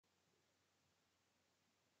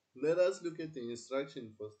Let us look at the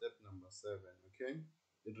instruction for step number 7. Okay,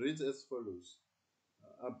 it reads as follows.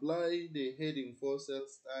 Apply the heading 4 cell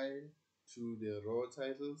style to the row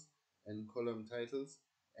titles and column titles,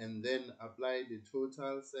 and then apply the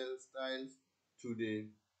total cell styles to the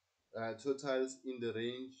totals in the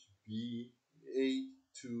range B8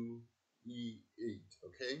 to E8.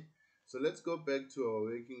 Okay, so let's go back to our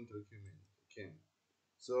working document. Okay,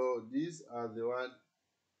 so these are the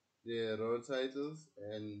row titles,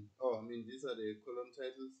 and these are the column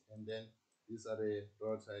titles, and then these are the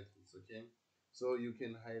row titles. Okay, so you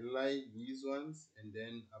can highlight these ones and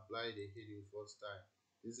then apply the heading for style.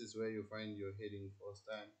 This is where you find your heading for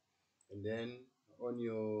style, and then on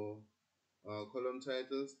your column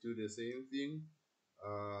titles, do the same thing.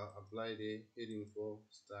 Apply the heading for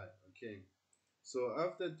style. Okay, so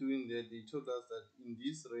after doing that, they told us that in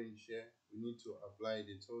this range here we need to apply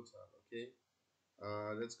the total. Okay,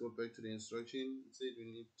 let's go back to the instruction. It said we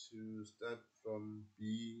need to start from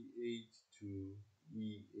B8 to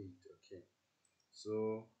E8. Okay,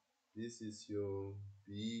 so this is your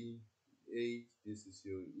B8, this is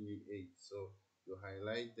your E8. So you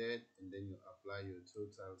highlight that and then you apply your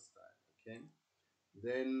total style. Okay,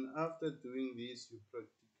 then after doing this, you're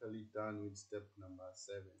practically done with step number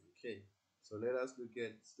 7. Okay, so let us look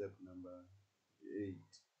at step number 8.